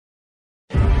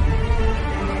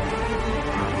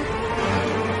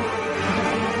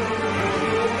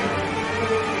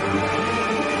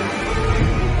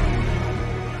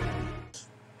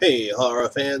Hey horror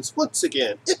fans, once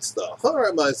again, it's the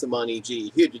Horror Miser Monty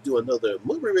G here to do another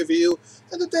movie review,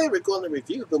 and today we're going to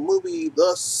review the movie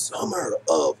The Summer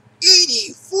of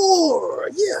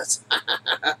 '84. Yes!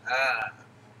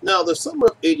 Now, The Summer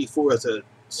of '84 is a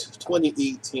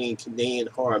 2018 Canadian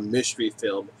horror mystery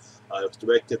film. It was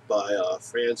directed by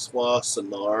Francois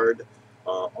Senard,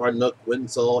 Arnold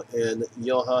Winslow, and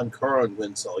Johan Karin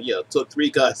Winslow. Yeah, it took three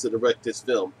guys to direct this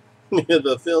film.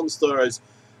 The film stars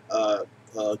uh,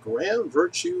 Graham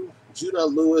Virtue, Judah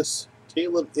Lewis,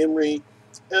 Caleb Emery,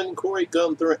 and Corey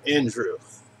Gunther Andrew.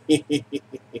 Yeah,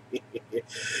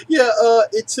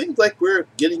 it seems like we're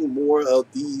getting more of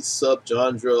these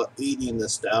subgenre 80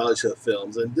 nostalgia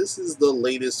films, and this is the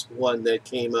latest one that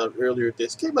came out earlier.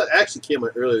 This came out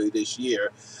earlier this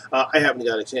year. I haven't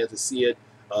got a chance to see it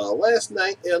last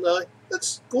night, and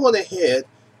let's go on ahead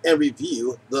and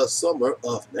review The Summer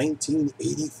of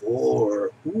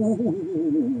 1984.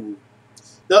 Ooh.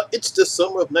 Now, it's the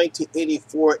summer of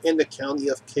 1984 in the county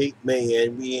of Cape May,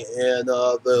 and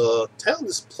the town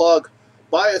is plagued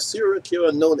by a serial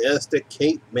killer known as the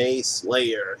Cape May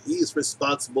Slayer. He's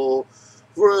responsible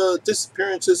for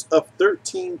disappearances of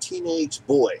 13 teenage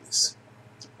boys.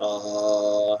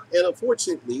 And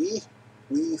unfortunately,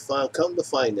 come to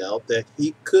find out that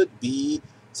he could be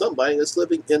somebody that's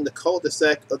living in the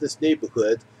cul-de-sac of this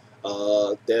neighborhood,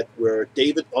 that where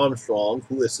David Armstrong,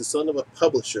 who is the son of a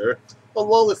publisher,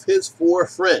 along with his four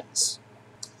friends.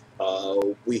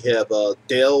 We have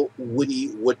Dale Woody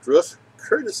Woodruff,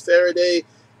 Curtis Faraday,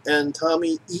 and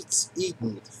Tommy Eats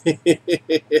Eden. Dale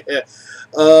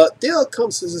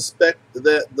comes to suspect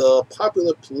that the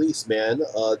popular policeman,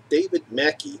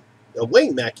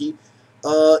 Wayne Mackey,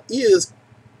 is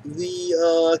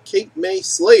the Cape May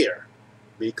Slayer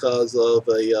because of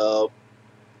a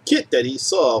kit that he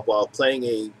saw while playing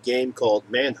a game called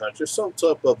Manhunter, some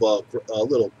type of a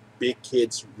little big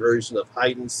kid's version of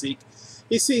hide and seek.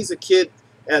 He sees a kid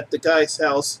at the guy's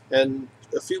house, and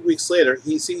a few weeks later,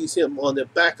 he sees him on the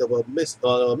back of a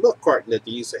milk carton that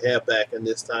they used to have back in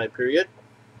this time period.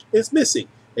 It's missing,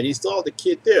 and he saw the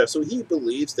kid there, so he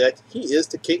believes that he is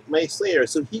the Cape May Slayer.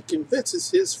 So he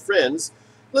convinces his friends,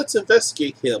 let's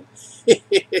investigate him.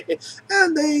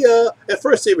 And they, at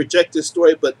first they reject this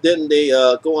story, but then they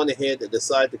go on ahead and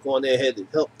decide to go on ahead and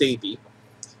help Davey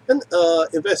and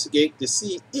investigate to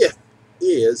see if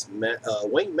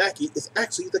Wayne Mackey is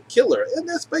actually the killer. And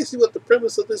that's basically what the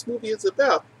premise of this movie is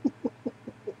about.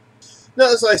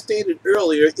 Now, as I stated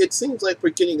earlier, it seems like we're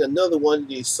getting another one of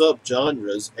these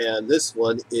subgenres, and this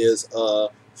one is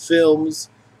films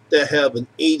that have an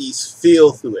 80s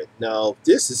feel to it. Now,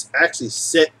 this is actually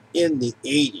set in the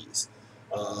 80s.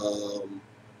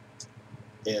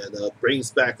 And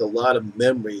brings back a lot of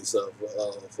memories of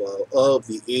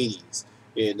the 80s.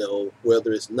 You know,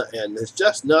 whether it's not, and it's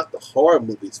just not the horror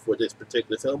movies for this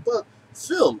particular film, but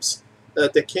films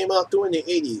that came out during the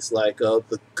 80s, like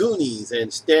The Goonies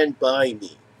and Stand By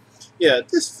Me. Yeah,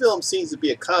 this film seems to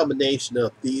be a combination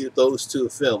of those two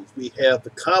films. We have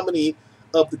the comedy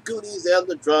of The Goonies and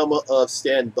the drama of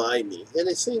Stand By Me. And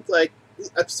it seems like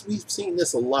we've seen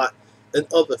this a lot in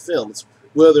other films,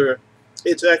 whether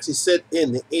it's actually set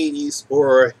in the 80s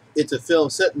or it's a film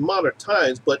set in modern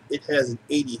times, but it has an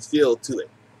 80s feel to it.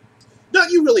 Now,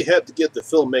 you really have to give the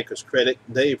filmmakers credit.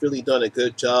 They've really done a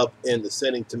good job in the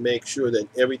setting to make sure that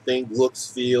everything looks,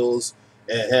 feels,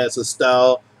 and has a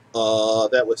style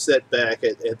that was set back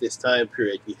at this time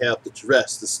period. You have the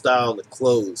dress, the style, the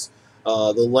clothes,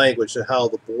 the language, and how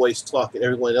the boys talk and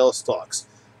everyone else talks.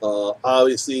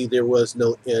 Obviously, there was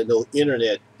no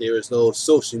internet. There was no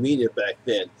social media back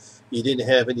then. You didn't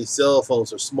have any cell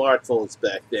phones or smartphones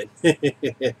back then.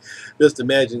 Just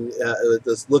imagine,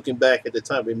 just looking back at the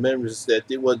time, remembers that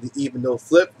there wasn't even no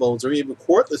flip phones or even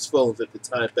cordless phones at the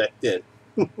time back then.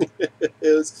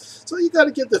 So you got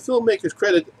to give the filmmakers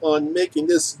credit on making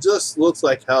this just looks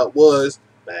like how it was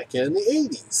back in the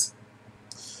 80s.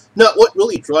 Now, what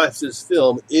really drives this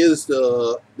film is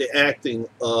the acting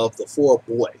of the four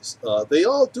boys. They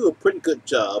all do a pretty good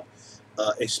job,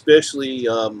 especially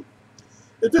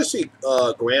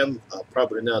Graham. I'll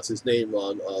probably pronounce his name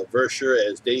wrong. Versher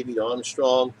as David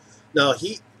Armstrong. Now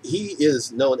he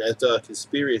is known as the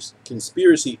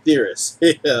conspiracy theorist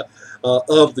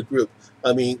of the group.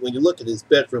 I mean, when you look at his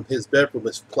bedroom is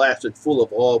plastered full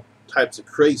of all types of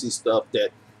crazy stuff that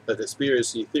a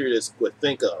conspiracy theorist would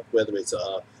think of, whether it's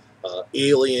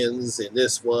aliens in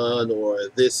this one or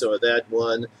this or that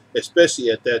one, especially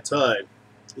at that time,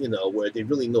 you know, where they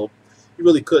really know you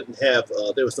really couldn't have,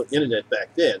 there was no internet back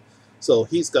then. So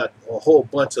he's got a whole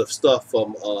bunch of stuff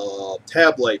from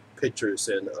tabloid pictures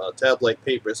and tabloid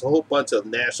papers, a whole bunch of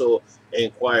National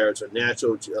Enquirers or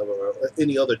National or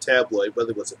any other tabloid,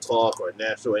 whether it was a Talk or a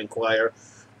National Enquirer,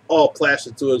 all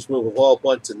plastered into his room with all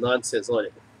bunch of nonsense on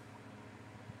it.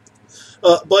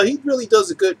 But he really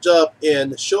does a good job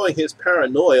in showing his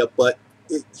paranoia, but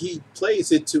he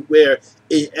plays it to where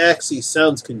it actually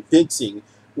sounds convincing,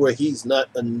 where he's not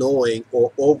annoying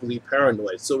or overly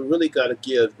paranoid. So we really got to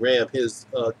give Graham his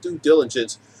due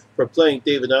diligence for playing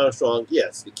David Armstrong.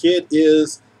 Yes, the kid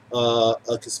is a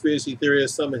conspiracy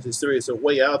theorist. Some of his theories are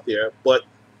way out there, but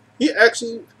he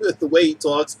actually, with the way he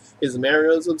talks, his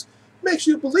mannerisms, makes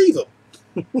you believe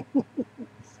him.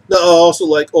 Now, I also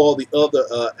like all the other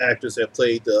actors that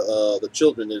played the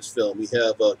children in this film. We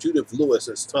have Judith Lewis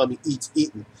as Tommy Eats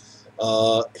Eaton.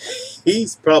 Uh,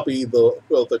 he's probably the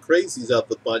crazies of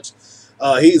the bunch.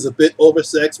 He's a bit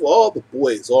oversexed. Well, all the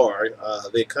boys are.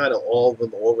 They kind of all of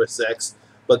them are oversexed.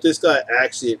 But this guy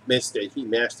actually admits that he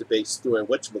masturbates during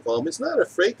whatchamacallit. He's not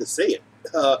afraid to say it.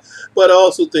 But I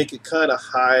also think it kind of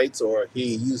hides, or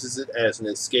he uses it as an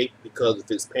escape because if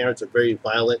his parents are very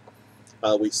violent.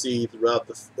 We see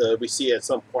we see at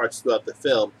some parts throughout the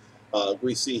film,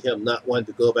 we see him not wanting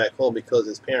to go back home because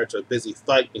his parents are busy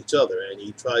fighting each other, and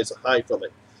he tries to hide from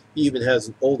it. He even has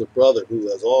an older brother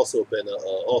who has also been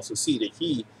also see that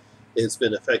he has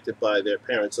been affected by their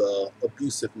parents'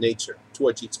 abusive nature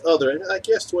towards each other, and I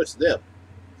guess towards them.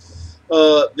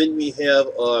 Then we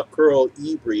have Pearl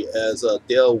Ebrey as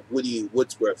Dale Woody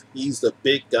Woodsworth. He's the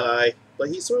big guy, but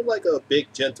he's sort of like a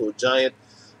big, gentle giant.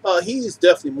 He's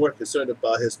definitely more concerned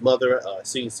about his mother.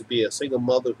 Seems to be a single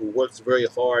mother who works very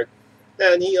hard.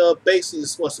 And he basically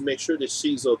just wants to make sure that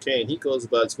she's okay. And he goes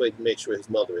about his way to make sure his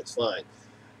mother is fine.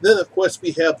 Then, of course,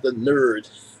 we have the nerd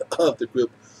of the group,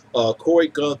 Corey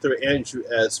Gunther Andrew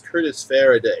as Curtis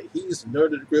Faraday. He's the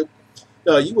nerd of the group.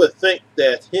 Now, you would think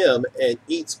that him and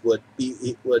Eats would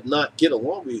not get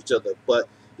along with each other. But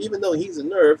even though he's a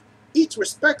nerd, Each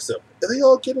respects him, and they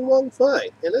all get along fine.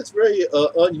 And that's very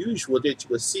unusual that you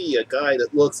would see a guy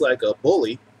that looks like a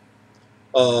bully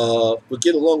would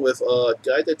get along with a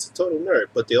guy that's a total nerd.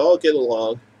 But they all get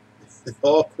along. They're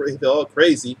all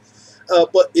crazy.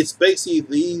 But it's basically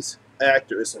these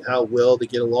actors and how well they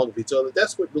get along with each other.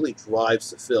 That's what really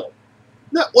drives the film.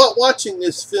 Now, while watching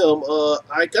this film,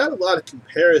 I got a lot of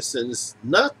comparisons,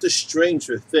 not to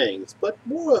Stranger Things, but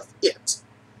more of It.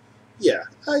 Yeah,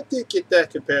 I did get that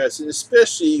comparison,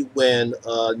 especially when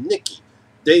Nikki,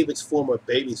 David's former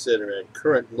babysitter and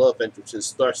current love interest,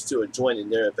 starts to join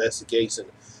in their investigation.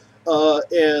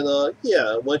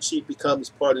 Yeah, once she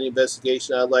becomes part of the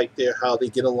investigation, I like how they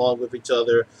get along with each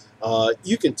other.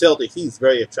 You can tell that he's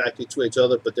very attracted to each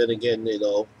other, but then again,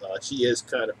 she is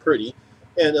kind of pretty.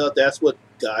 And that's what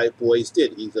boys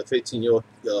did. He's a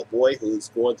 15-year-old boy who's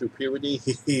going through puberty.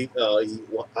 He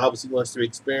obviously wants to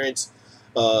experience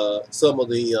some of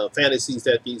the fantasies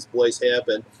that these boys have,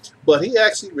 but he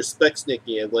actually respects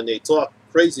Nikki, and when they talk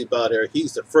crazy about her,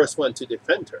 he's the first one to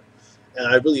defend her. And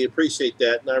I really appreciate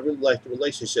that, and I really like the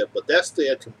relationship. But that's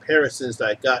the comparisons that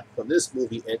I got from this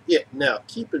movie and It. Now,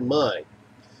 keep in mind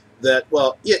that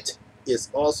while It is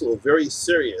also very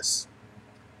serious,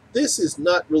 this is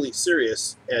not really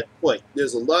serious at point.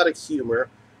 There's a lot of humor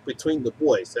between the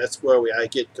boys. That's where I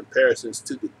get comparisons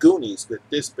to the Goonies with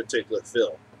this particular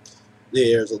film.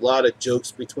 There's a lot of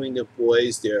jokes between the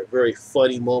boys. There are very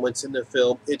funny moments in the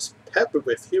film. It's peppered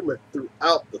with humor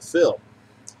throughout the film.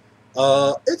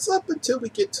 It's up until we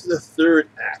get to the third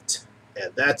act,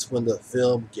 and that's when the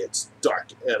film gets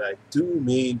dark, and I do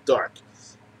mean dark.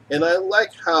 And I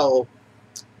like how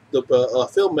the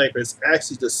filmmakers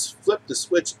actually just flipped the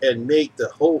switch and made the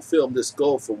whole film just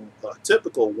go from a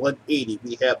typical 180.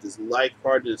 We have this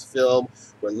lighthearted film.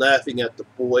 We're laughing at the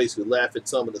boys. We laugh at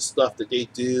some of the stuff that they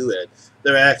do, and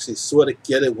they're actually sort of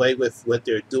get away with what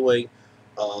they're doing.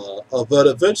 But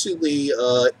eventually,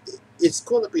 it's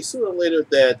going to be sooner or later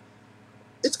that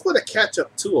it's going to catch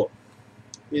up to them.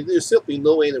 I mean, there's simply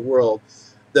no way in the world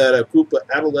that a group of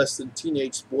adolescent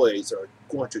teenage boys are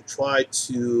going to try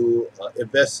to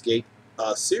investigate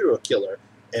a serial killer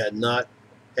and not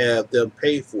have them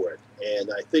pay for it.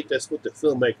 And I think that's what the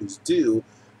filmmakers do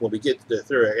when we get to the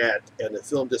third act, and the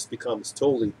film just becomes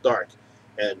totally dark,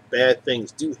 and bad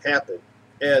things do happen.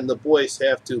 And the boys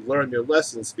have to learn their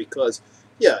lessons because,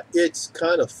 yeah, it's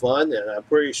kind of fun, and I'm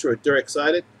pretty sure they're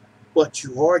excited, but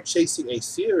you are chasing a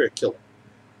serial killer.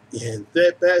 And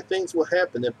that bad things will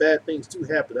happen, and bad things do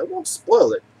happen. I won't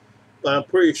spoil it, but I'm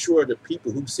pretty sure the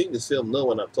people who've seen this film know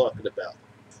what I'm talking about.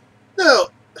 Now,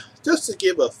 just to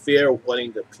give a fair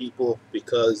warning to people,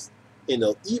 because,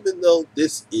 even though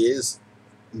this is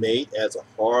made as a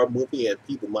horror movie, and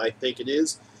people might think it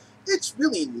is. It's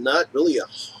really not really a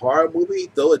horror movie,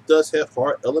 though it does have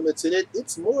horror elements in it.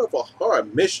 It's more of a horror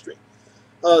mystery.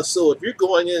 So if you're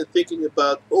going in thinking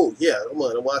about, oh yeah, I'm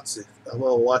gonna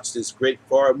watch this great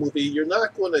horror movie, you're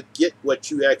not going to get what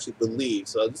you actually believe.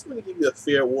 So I'm just going to give you a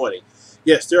fair warning.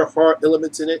 Yes, there are horror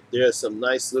elements in it. There are some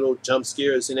nice little jump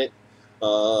scares in it.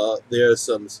 There's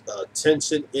some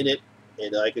tension in it,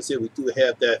 and like I said, we do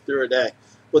have that third act.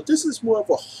 But this is more of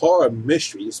a horror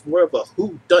mystery. It's more of a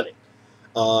whodunit.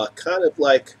 Kind of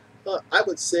like I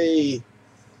would say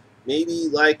maybe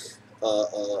like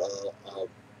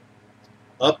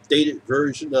updated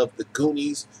version of the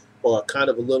Goonies, or kind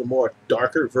of a little more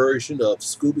darker version of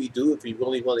Scooby-Doo, if you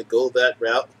really want to go that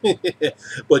route.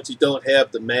 But you don't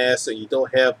have the mask, and you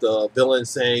don't have the villain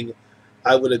saying,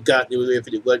 I would have gotten you if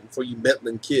it wasn't for you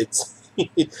meddling kids.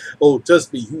 Oh,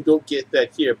 trust me, you don't get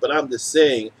that here. But I'm just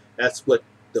saying that's what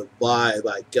the vibe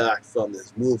I got from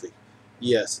this movie.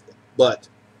 Yes, but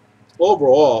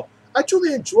overall, I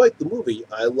truly enjoyed the movie.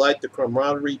 I liked the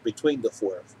camaraderie between the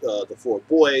four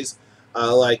boys. I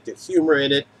like the humor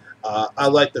in it. I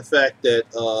like the fact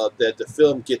that that the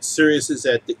film gets serious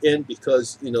at the end,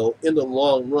 because in the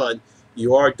long run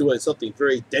you are doing something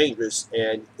very dangerous,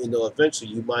 and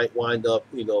eventually you might wind up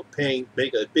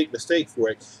make a big mistake for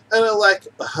it. And I like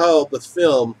how the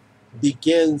film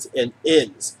begins and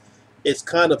ends. It's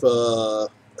kind of a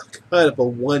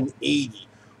 180,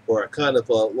 or a kind of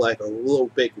like a little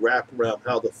big wrap around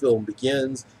how the film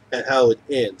begins and how it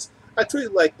ends. I truly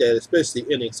like that, especially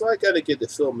the ending. So I got to give the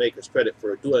filmmakers credit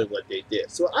for doing what they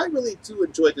did. So I really do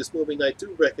enjoy this movie, and I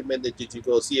do recommend that you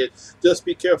go see it. Just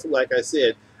be careful, like I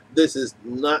said. This is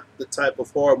not the type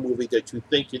of horror movie that you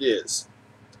think it is.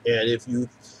 And if you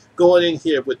going in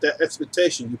here with that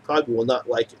expectation, you probably will not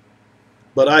like it.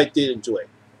 But I did enjoy it.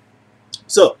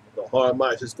 So the Horror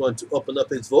Miser is going to open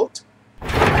up his vote.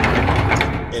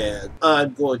 And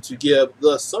I'm going to give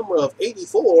the Summer of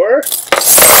 '84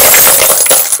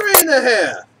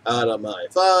 3.5 out of my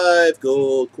 5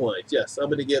 gold coins. Yes, I'm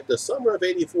going to give the Summer of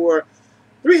 '84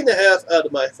 3.5 out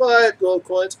of my 5 gold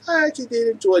coins. I actually did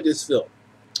enjoy this film.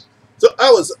 So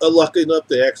I was lucky enough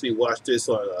to actually watch this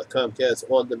on Comcast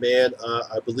On Demand.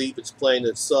 I believe it's playing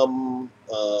in some,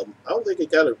 I don't think it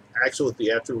got an actual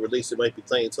theatrical release. It might be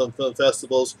playing in some film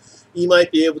festivals. You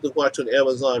might be able to watch on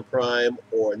Amazon Prime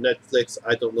or Netflix.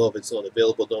 I don't know if it's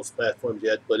available on those platforms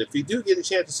yet. But if you do get a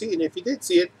chance to see it, and if you did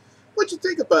see it, what you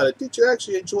think about it? Did you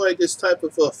actually enjoy this type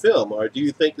of film? Or do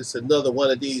you think it's another one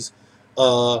of these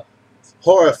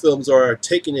horror films are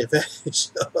taking advantage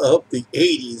of the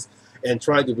 80s and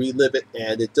trying to relive it,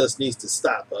 and it just needs to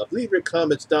stop? Leave your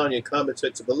comments down in the comment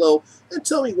section below and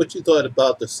tell me what you thought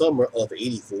about the Summer of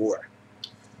 '84.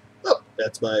 Well,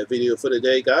 that's my video for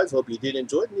today, guys. Hope you did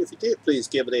enjoy it, and if you did, please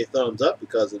give it a thumbs up,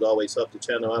 because it always helps the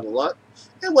channel out a lot.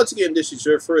 And once again, this is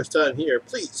your first time here,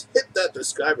 please hit that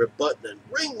subscriber button and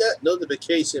ring that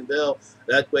notification bell.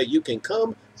 That way you can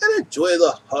come and enjoy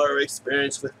the horror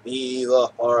experience with me, the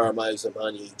Horror Miser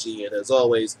Monty G. And as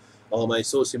always, all my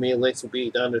social media links will be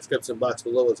down in the description box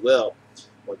below as well.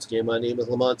 Once again, my name is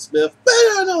Lamont Smith,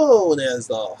 better known as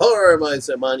the Horror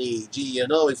Miser Monty G.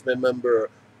 And always remember,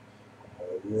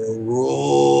 horror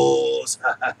rules.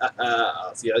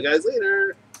 I'll see you guys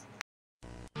later.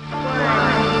 1, 2,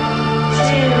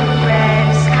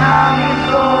 let's come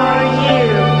for